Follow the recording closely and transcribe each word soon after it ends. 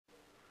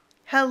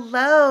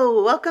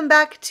Hello, welcome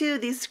back to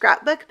the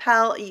Scrapbook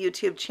Pal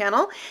YouTube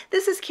channel.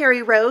 This is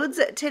Carrie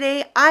Rhoades.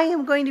 Today I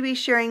am going to be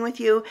sharing with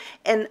you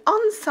an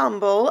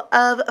ensemble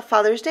of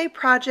Father's Day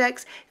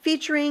projects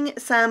featuring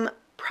some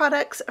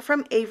products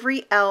from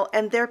Avery Elle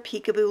and their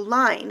Peekaboo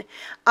line.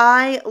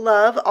 I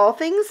love all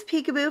things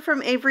Peekaboo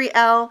from Avery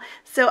Elle,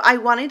 so I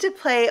wanted to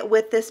play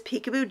with this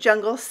Peekaboo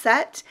Jungle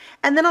set,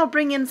 and then I'll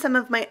bring in some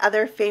of my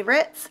other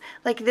favorites,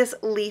 like this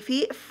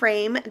Leafy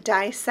frame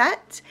die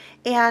set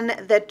and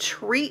the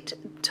Treat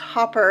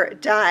Topper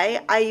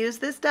die. I use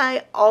this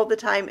die all the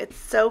time. It's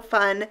so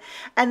fun.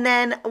 And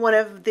then one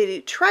of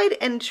the tried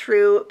and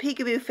true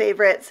Peekaboo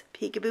favorites,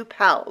 Peekaboo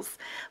Pals.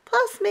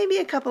 Plus maybe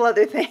a couple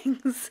other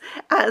things.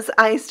 As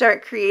I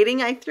start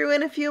creating, I threw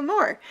in a few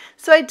more.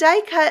 So I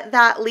die cut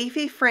that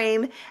Leafy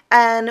frame,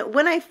 and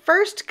when I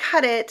first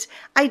cut it,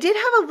 I did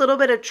have a little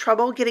bit of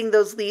trouble getting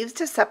those leaves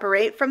to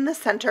separate from the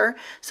center.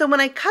 So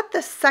when I cut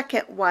the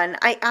second one,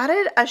 I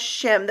added a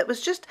shim that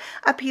was just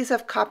a piece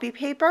of copy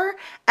paper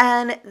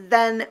and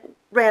then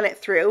ran it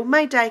through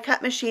my die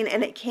cut machine,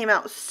 and it came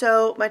out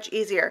so much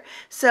easier.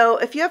 So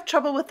if you have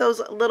trouble with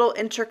those little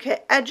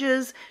intricate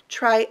edges,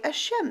 try a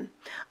shim.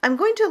 I'm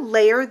going to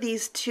layer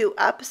these two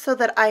up so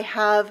that I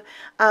have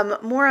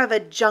more of a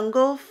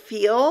jungle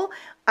feel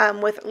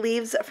with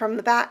leaves from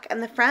the back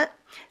and the front.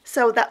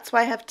 So that's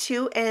why I have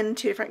two in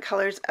two different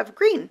colors of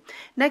green.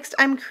 Next,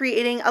 I'm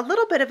creating a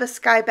little bit of a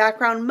sky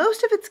background.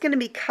 Most of it's going to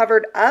be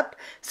covered up,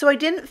 so I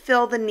didn't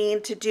feel the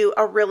need to do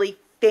a really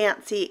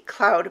fancy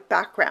cloud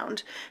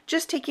background.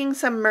 Just taking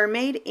some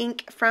mermaid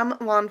ink from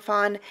Lawn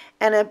Fawn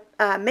and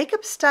a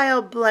makeup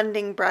style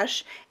blending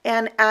brush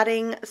and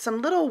adding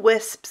some little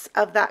wisps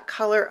of that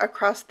color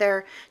across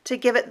there to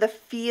give it the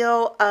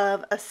feel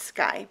of a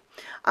sky.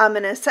 I'm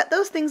going to set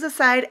those things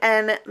aside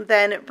and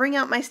then bring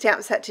out my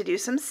stamp set to do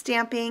some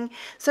stamping.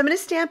 So I'm going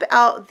to stamp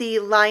out the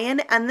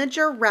lion and the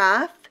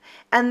giraffe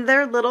and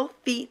their little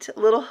feet,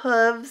 little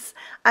hooves.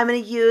 I'm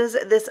going to use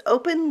this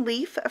open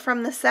leaf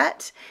from the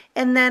set,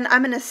 and then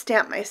I'm going to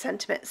stamp my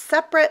sentiment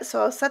separate,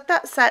 so I'll set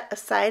that set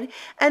aside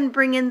and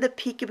bring in the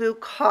Peekaboo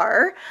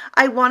car.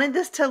 I wanted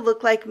this to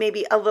look like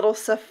maybe a little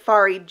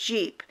safari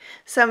jeep,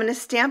 so I'm going to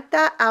stamp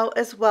that out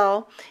as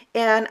well,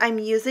 and I'm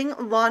using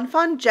Lawn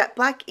Fawn Jet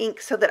Black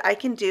ink so that I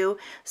can do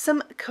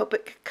some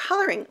Copic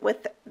coloring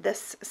with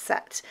this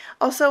set.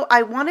 Also,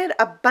 I wanted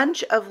a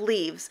bunch of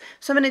leaves,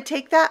 so I'm going to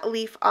take that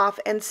leaf off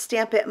and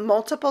stamp it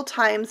multiple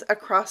times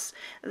across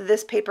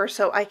this paper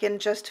so I can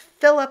just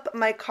fill up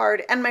my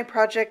card and my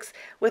projects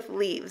with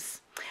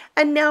leaves.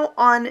 And now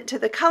on to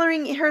the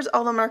coloring. Here's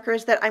all the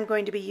markers that I'm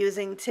going to be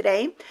using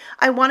today.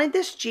 I wanted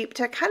this Jeep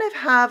to kind of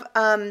have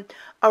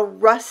a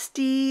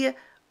rusty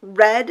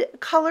red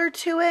color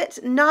to it,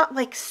 not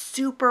like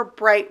super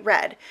bright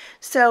red.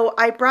 So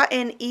I brought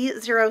in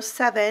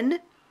E07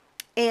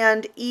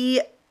 and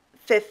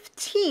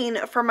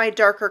E15 for my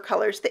darker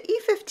colors. The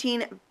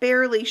E15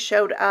 barely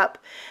showed up,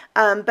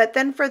 but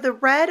then for the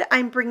red,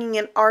 I'm bringing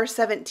in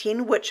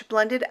R17, which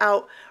blended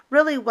out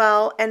really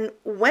well and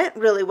went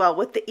really well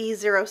with the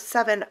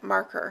E07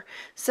 marker.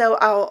 So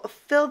I'll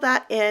fill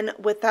that in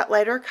with that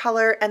lighter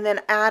color and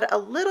then add a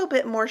little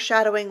bit more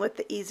shadowing with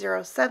the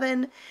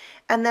E07.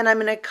 And then I'm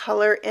going to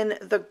color in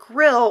the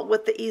grill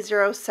with the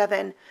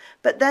E07.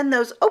 But then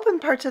those open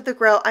parts of the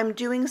grill, I'm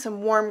doing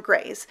some warm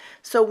grays.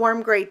 So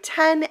warm gray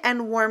 10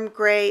 and warm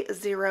gray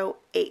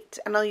 08.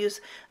 And I'll use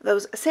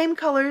those same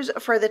colors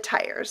for the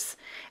tires.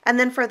 And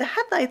then for the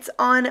headlights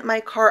on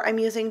my car, I'm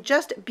using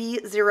just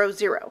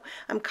B00.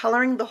 I'm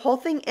coloring the whole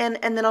thing in,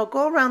 and then I'll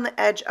go around the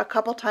edge a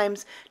couple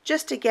times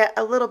just to get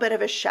a little bit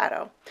of a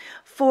shadow.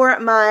 For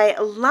my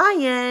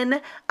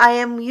lion, I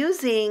am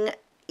using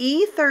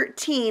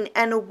E13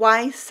 and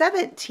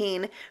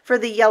Y17 for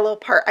the yellow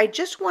part. I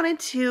just wanted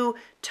to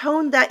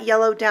tone that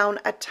yellow down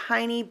a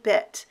tiny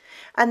bit.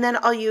 And then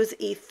I'll use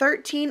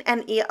E13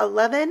 and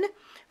E11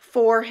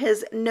 for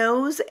his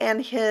nose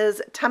and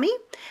his tummy.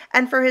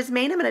 And for his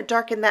mane, I'm going to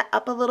darken that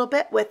up a little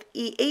bit with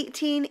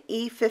E18,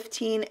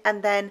 E15,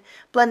 and then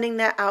blending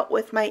that out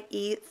with my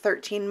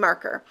E13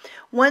 marker.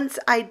 Once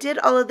I did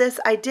all of this,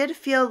 I did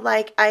feel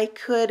like I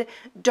could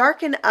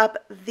darken up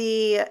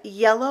the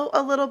yellow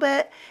a little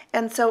bit.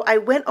 And so I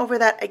went over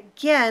that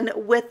again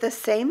with the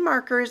same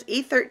markers,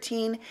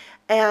 E13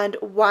 and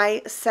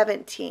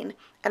Y17.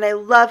 And I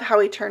love how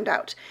he turned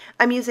out.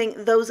 I'm using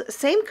those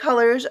same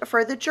colors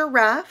for the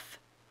giraffe,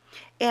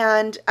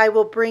 and I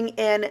will bring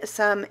in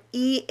some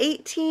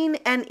E18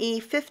 and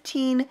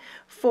E15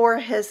 for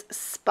his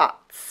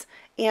spots.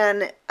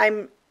 And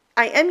I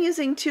am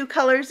using two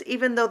colors,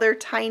 even though they're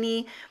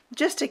tiny,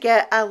 just to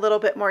get a little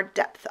bit more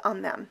depth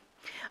on them.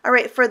 All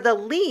right, for the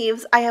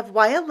leaves, I have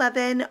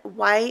Y11,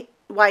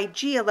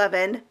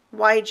 YG11,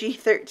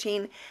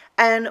 YG13,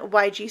 and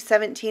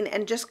YG17,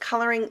 and just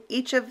coloring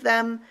each of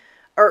them,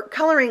 or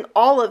coloring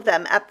all of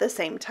them at the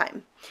same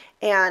time.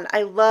 And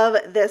I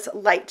love this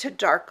light to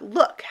dark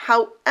look.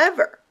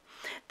 However,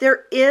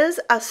 There is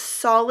a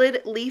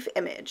solid leaf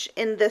image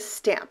in this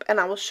stamp, and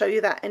I will show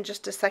you that in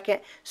just a second.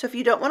 So if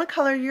you don't want to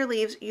color your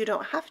leaves, you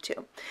don't have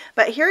to.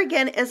 But here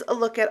again is a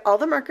look at all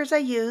the markers I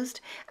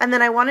used, and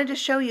then I wanted to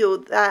show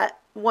you that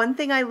one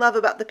thing I love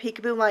about the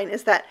Peekaboo line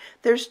is that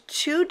there's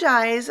 2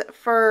 dies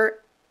for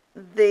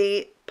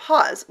the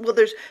paws. Well,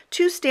 there's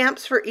 2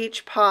 stamps for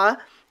each paw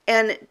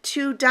and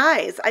 2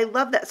 dies. I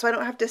love that, so I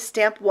don't have to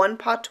stamp one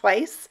paw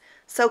twice.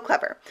 So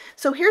clever.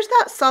 So here's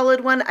that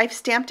solid one. I've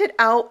stamped it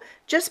out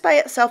just by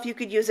itself. You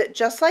could use it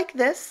just like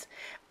this,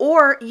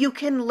 or you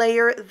can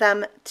layer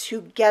them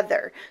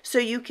together. So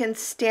you can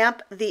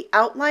stamp the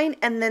outline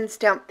and then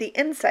stamp the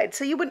inside,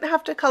 so you wouldn't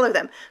have to color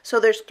them. So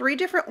there's 3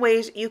 different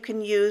ways you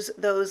can use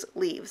those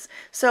leaves.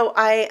 So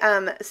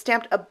I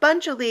stamped a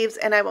bunch of leaves,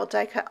 and I will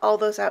die cut all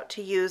those out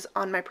to use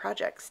on my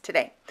projects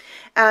today.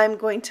 I'm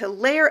going to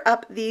layer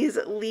up these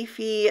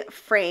leafy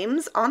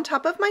frames on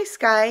top of my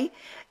sky,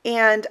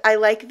 and I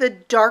like the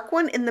dark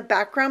one in the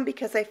background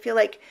because I feel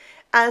like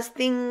as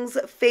things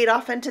fade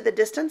off into the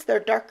distance, they're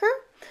darker.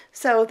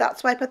 So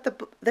that's why I put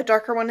the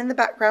darker one in the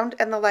background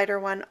and the lighter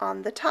one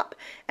on the top.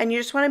 And you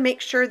just want to make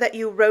sure that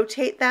you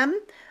rotate them.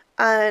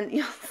 And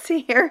you'll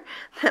see here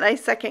that I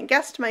second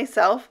guessed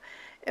myself.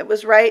 It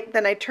was right,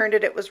 then I turned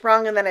it, it was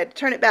wrong, and then I had to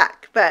turn it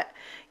back. But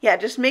yeah,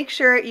 just make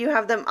sure you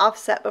have them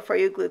offset before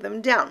you glue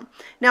them down.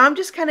 Now I'm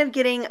just kind of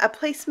getting a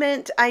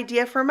placement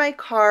idea for my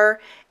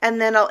car,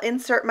 and then I'll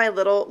insert my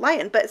little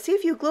lion. But see,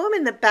 if you glue him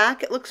in the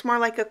back, it looks more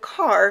like a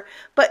car.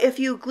 But if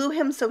you glue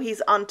him so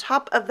he's on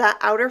top of that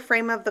outer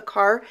frame of the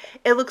car,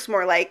 it looks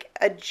more like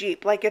a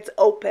Jeep, like it's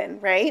open,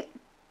 right?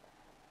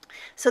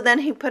 So then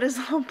he put his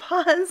little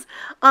paws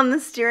on the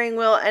steering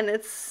wheel, and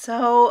it's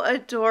so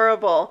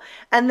adorable.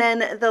 And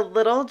then the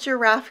little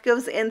giraffe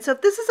goes in. So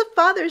if this is a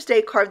Father's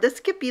Day card, this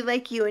could be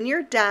like you and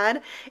your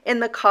dad in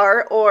the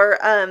car, or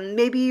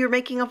maybe you're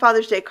making a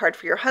Father's Day card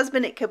for your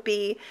husband. It could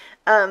be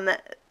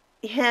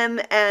him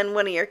and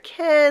one of your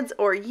kids,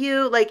 or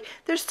you. Like,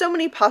 there's so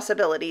many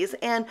possibilities.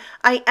 And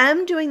I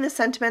am doing the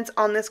sentiments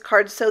on this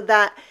card so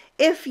that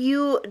if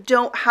you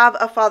don't have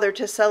a father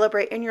to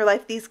celebrate in your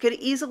life, these could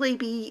easily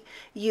be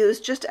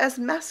used just as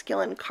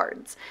masculine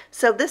cards.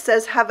 So this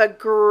says, have a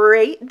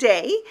great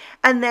day.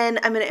 And then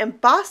I'm going to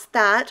emboss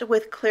that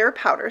with clear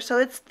powder. So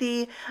it's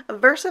the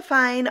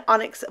VersaFine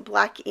Onyx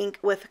Black ink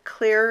with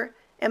clear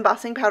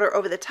embossing powder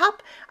over the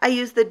top. I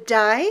use the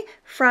die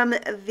from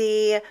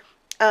the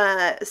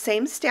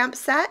same stamp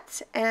set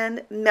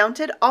and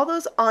mounted all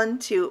those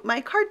onto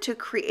my card to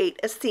create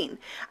a scene.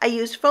 I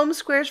used foam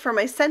squares for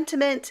my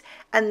sentiment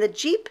and the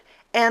Jeep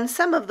and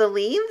some of the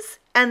leaves,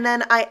 and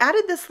then I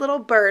added this little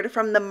bird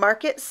from the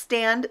Market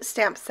Stand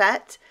stamp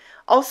set.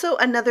 Also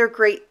another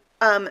great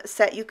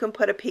set you can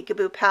put a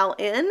Peekaboo Pal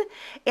in,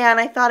 and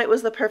I thought it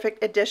was the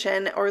perfect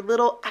addition or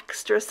little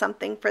extra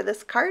something for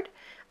this card.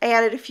 I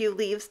added a few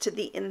leaves to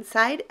the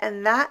inside,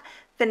 and that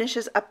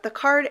finishes up the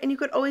card. And you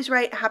could always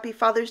write Happy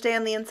Father's Day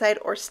on the inside,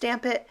 or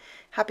stamp it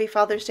Happy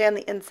Father's Day on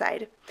the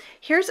inside.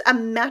 Here's a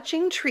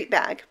matching treat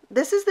bag.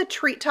 This is the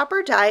Treat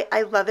Topper die.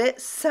 I love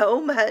it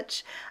so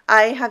much.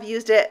 I have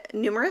used it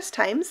numerous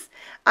times.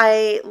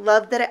 I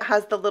love that it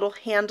has the little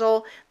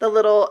handle, the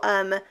little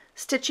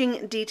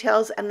stitching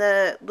details, and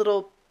the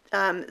little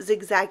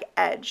zigzag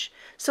edge.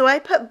 So I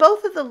put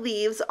both of the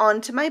leaves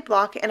onto my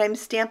block, and I'm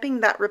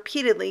stamping that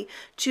repeatedly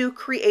to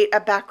create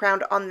a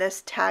background on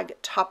this tag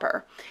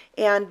topper.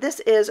 And this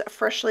is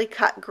freshly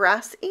cut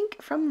grass ink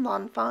from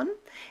Lawn Fawn,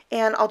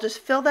 and I'll just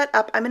fill that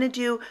up. I'm going to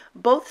do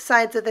both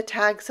sides of the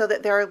tag so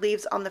that there are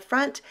leaves on the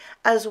front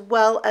as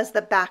well as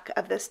the back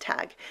of this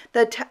tag.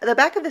 The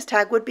back of this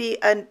tag would be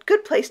a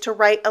good place to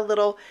write a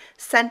little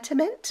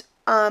sentiment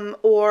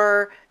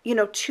or, you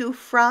know, to,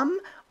 from,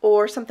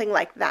 or something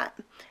like that.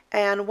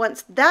 And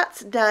once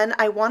that's done,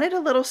 I wanted a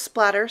little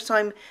splatter, so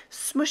I'm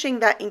smushing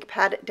that ink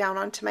pad down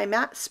onto my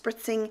mat,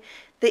 spritzing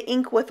the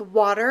ink with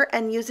water,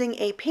 and using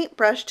a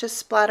paintbrush to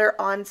splatter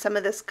on some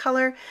of this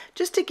color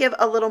just to give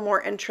a little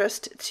more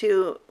interest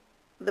to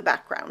the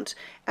background.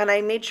 And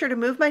I made sure to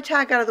move my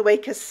tag out of the way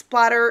because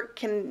splatter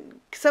can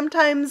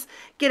sometimes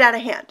get out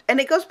of hand, and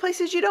it goes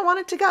places you don't want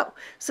it to go.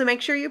 So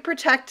make sure you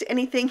protect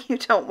anything you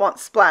don't want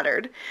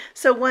splattered.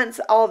 So once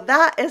all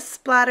that is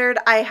splattered,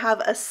 I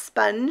have a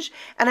sponge,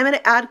 and I'm going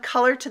to add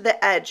color to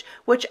the edge,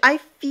 which I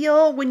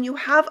feel when you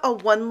have a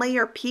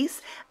one-layer piece,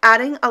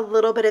 adding a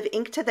little bit of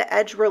ink to the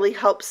edge really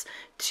helps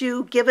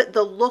to give it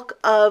the look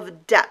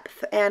of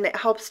depth, and it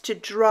helps to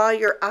draw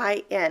your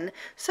eye in.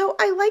 So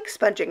I like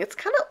sponging. It's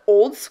kind of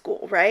old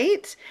school,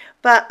 right?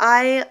 But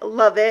I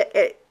love it.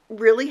 It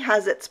really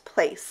has its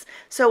place.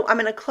 So I'm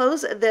going to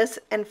close this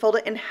and fold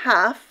it in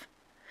half,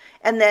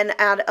 and then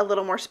add a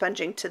little more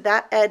sponging to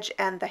that edge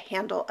and the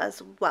handle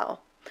as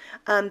well.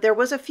 There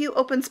was a few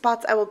open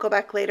spots. I will go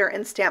back later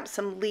and stamp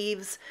some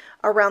leaves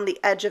around the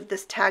edge of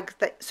this tag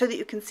so that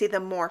you can see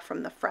them more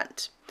from the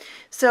front.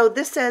 So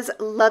this says,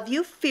 love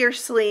you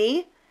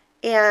fiercely,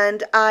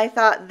 and I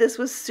thought this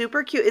was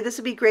super cute. This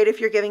would be great if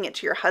you're giving it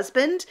to your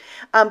husband,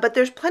 but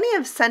there's plenty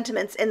of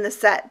sentiments in the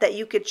set that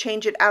you could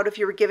change it out if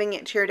you were giving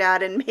it to your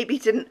dad and maybe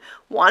didn't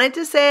want it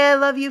to say I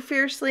love you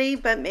fiercely,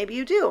 but maybe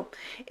you do.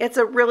 It's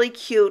a really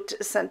cute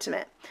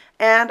sentiment.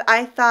 And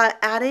I thought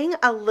adding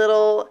a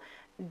little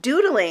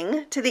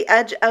doodling to the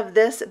edge of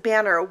this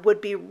banner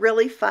would be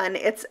really fun.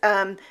 It's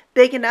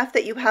big enough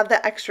that you have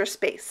that extra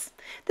space.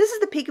 This is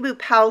the Peekaboo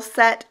Pal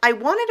set. I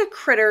wanted a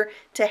critter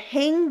to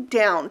hang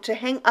down, to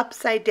hang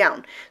upside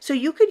down. So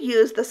you could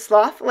use the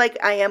sloth like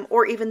I am,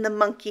 or even the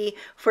monkey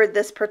for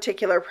this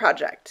particular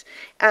project.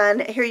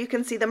 And here you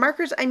can see the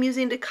markers I'm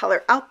using to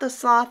color out the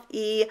sloth,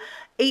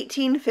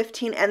 E18,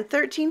 15, and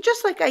 13,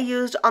 just like I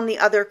used on the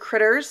other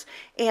critters.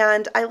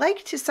 And I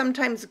like to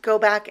sometimes go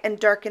back and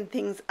darken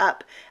things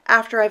up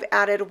after I've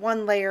added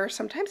one layer.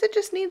 Sometimes it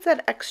just needs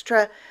that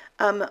extra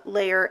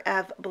layer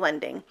of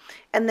blending.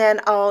 And then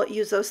I'll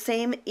use those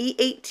same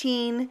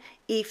E18,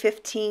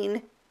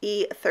 E15,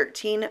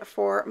 E13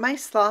 for my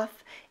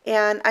sloth,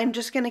 and I'm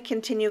just going to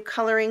continue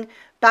coloring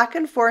back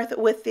and forth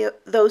with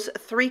those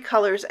three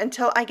colors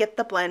until I get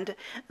the blend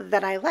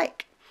that I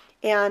like.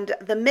 And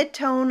the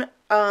mid-tone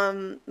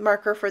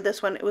marker for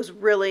this one, it was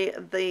really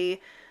the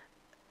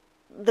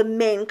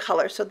main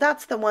color, so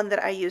that's the one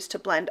that I used to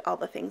blend all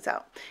the things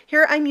out.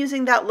 Here I'm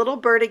using that little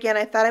bird again.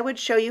 I thought I would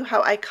show you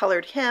how I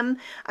colored him.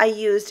 I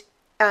used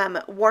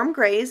warm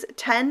grays,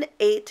 10,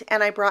 8,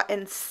 and I brought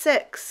in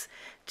 6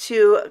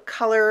 to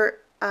color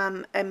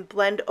and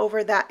blend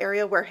over that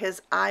area where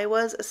his eye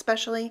was,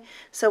 especially,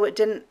 so it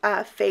didn't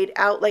fade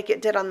out like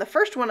it did on the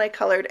first one I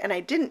colored, and I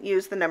didn't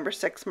use the number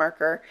 6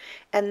 marker.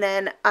 And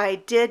then I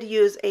did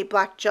use a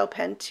black gel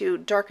pen to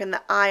darken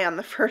the eye on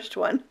the first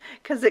one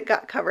because it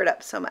got covered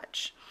up so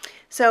much.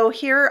 So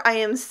here I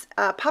am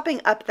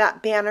popping up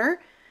that banner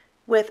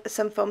with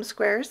some foam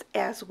squares,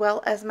 as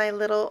well as my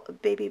little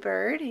baby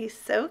bird. He's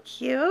so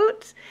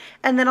cute.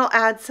 And then I'll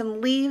add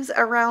some leaves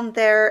around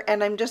there,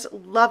 and I'm just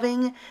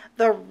loving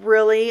the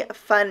really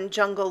fun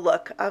jungle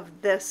look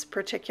of this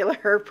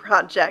particular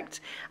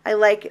project. I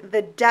like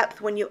the depth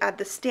when you add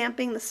the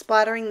stamping, the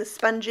splattering, the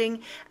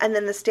sponging, and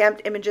then the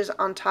stamped images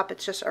on top.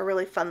 It's just a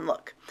really fun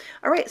look.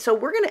 All right, so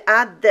we're going to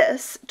add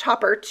this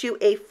topper to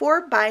a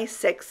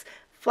 4x6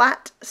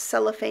 flat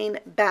cellophane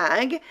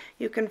bag.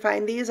 You can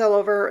find these all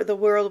over the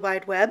World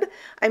Wide Web.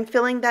 I'm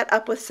filling that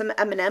up with some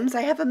M&Ms.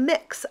 I have a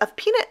mix of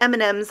peanut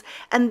M&Ms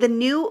and the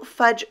new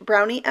fudge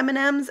brownie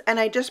M&Ms, and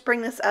I just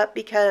bring this up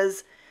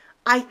because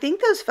I think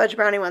those fudge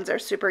brownie ones are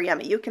super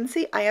yummy. You can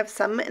see I have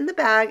some in the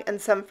bag and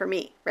some for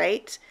me,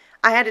 right?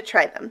 I had to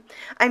try them.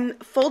 I'm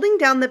folding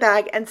down the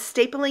bag and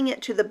stapling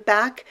it to the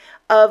back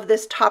of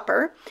this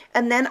topper,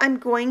 and then I'm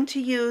going to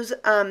use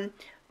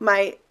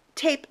my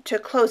tape to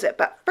close it.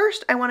 But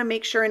first I want to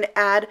make sure and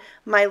add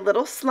my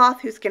little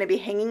sloth who's going to be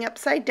hanging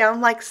upside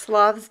down like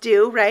sloths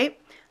do, right?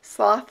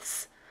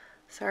 Sloths,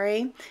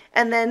 sorry.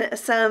 And then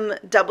some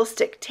double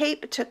stick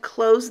tape to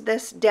close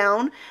this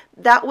down.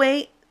 That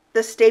way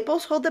the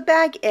staples hold the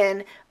bag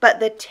in, but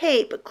the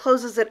tape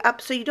closes it up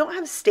so you don't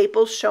have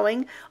staples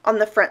showing on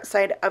the front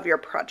side of your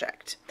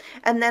project.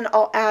 And then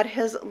I'll add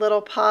his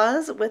little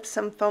paws with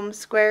some foam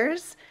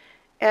squares,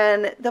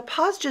 and the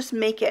paws just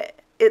make it.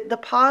 The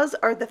paws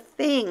are the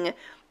thing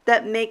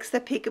that makes the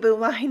peekaboo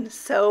line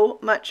so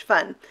much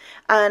fun.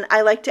 And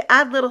I like to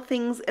add little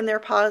things in their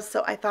paws,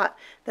 so I thought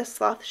the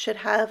sloth should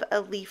have a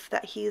leaf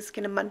that he's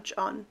going to munch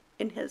on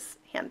in his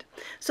hand.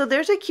 So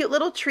there's a cute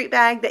little treat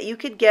bag that you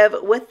could give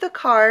with the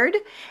card.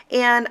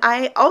 And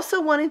I also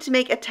wanted to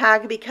make a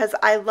tag because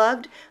I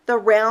loved the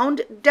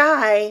round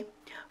die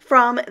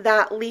from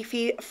that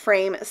Leafy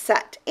frame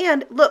set.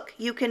 And look,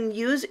 you can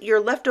use your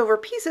leftover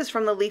pieces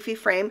from the Leafy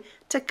frame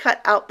to cut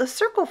out the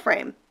circle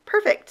frame.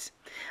 Perfect.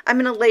 I'm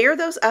going to layer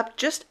those up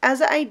just as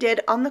I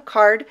did on the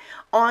card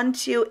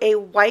onto a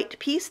white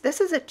piece. This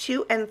is a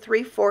 2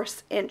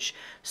 3/4 inch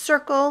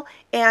circle,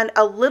 and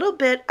a little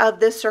bit of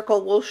this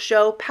circle will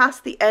show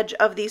past the edge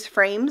of these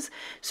frames.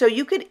 So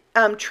you could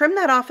trim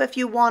that off if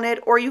you wanted,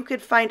 or you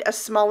could find a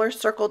smaller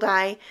circle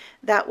die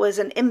that was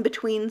an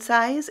in-between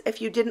size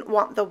if you didn't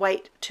want the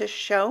white to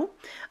show.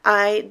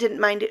 I didn't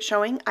mind it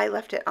showing. I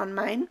left it on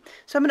mine.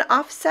 So I'm going to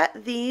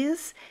offset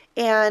these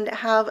and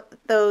have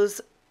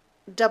those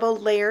double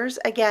layers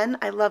again.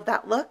 I love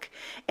that look,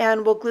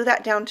 and we'll glue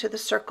that down to the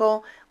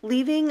circle,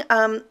 leaving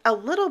a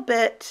little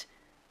bit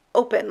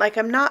open, like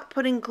I'm not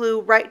putting glue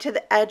right to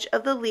the edge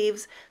of the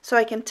leaves, so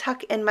I can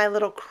tuck in my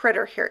little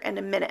critter here in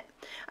a minute.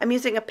 I'm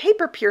using a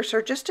paper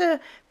piercer just to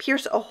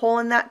pierce a hole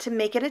in that to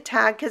make it a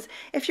tag, because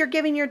if you're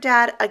giving your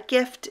dad a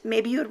gift,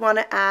 maybe you would want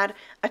to add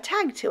a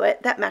tag to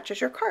it that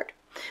matches your card.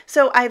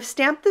 So I've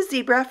stamped the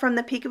zebra from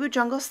the Peekaboo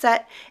Jungle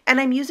set, and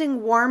I'm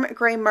using warm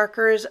gray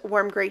markers,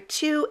 warm gray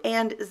 2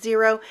 and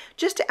 0,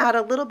 just to add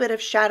a little bit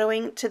of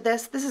shadowing to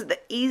this. This is the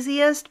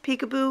easiest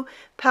Peekaboo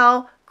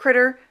Pal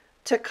critter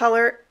to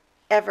color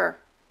ever,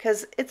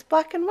 because it's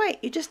black and white.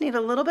 You just need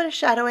a little bit of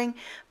shadowing,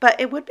 but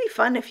it would be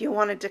fun if you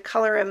wanted to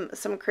color him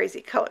some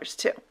crazy colors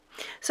too.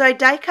 So I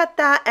die cut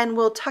that, and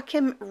we'll tuck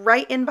him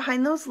right in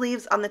behind those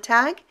leaves on the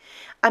tag.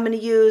 I'm going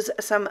to use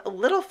some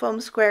little foam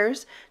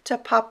squares to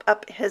pop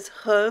up his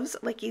hooves,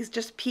 like he's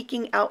just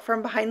peeking out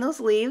from behind those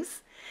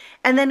leaves.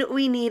 And then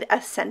we need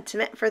a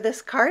sentiment for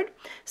this card.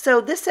 So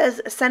this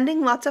says,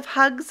 sending lots of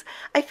hugs.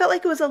 I felt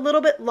like it was a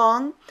little bit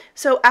long,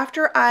 so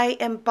after I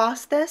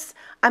emboss this,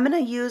 I'm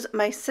going to use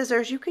my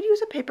scissors. You could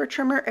use a paper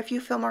trimmer if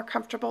you feel more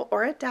comfortable,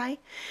 or a die,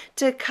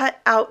 to cut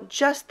out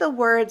just the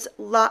words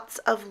lots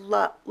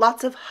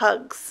of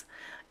hugs.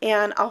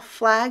 And I'll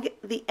flag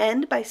the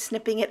end by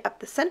snipping it up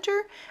the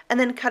center and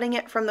then cutting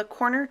it from the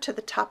corner to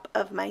the top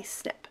of my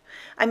snip.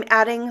 I'm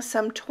adding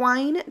some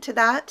twine to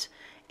that,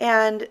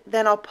 and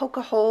then I'll poke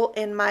a hole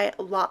in my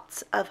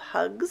lots of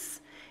hugs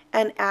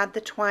and add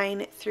the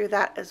twine through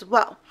that as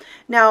well.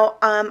 Now,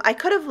 I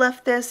could have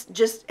left this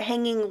just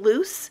hanging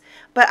loose,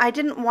 but I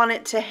didn't want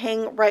it to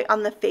hang right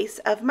on the face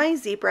of my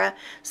zebra.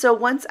 So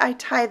once I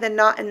tie the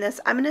knot in this,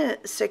 I'm going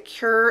to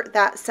secure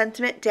that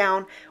sentiment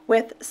down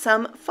with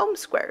some foam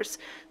squares.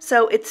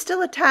 So it's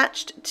still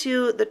attached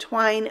to the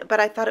twine, but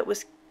I thought it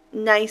was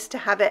nice to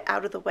have it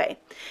out of the way.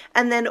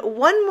 And then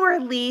one more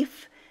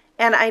leaf,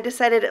 and I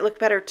decided it looked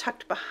better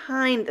tucked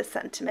behind the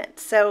sentiment.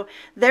 So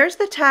there's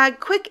the tag,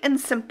 quick and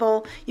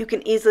simple. You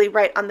can easily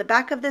write on the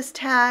back of this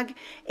tag,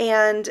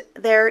 and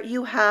there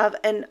you have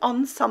an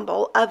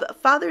ensemble of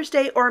Father's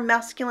Day or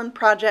masculine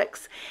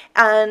projects,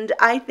 and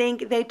I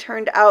think they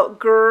turned out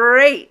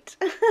great.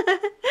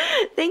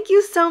 Thank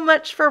you so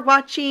much for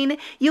watching.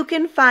 You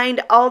can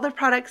find all the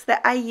products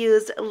that I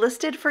used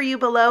listed for you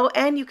below,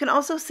 and you can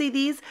also see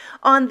these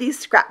on the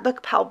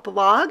Scrapbook Pal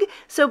blog,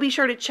 so be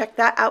sure to check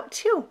that out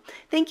too.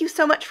 Thank you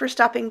so much for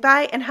stopping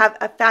by, and have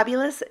a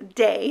fabulous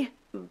day.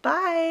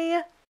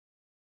 Bye.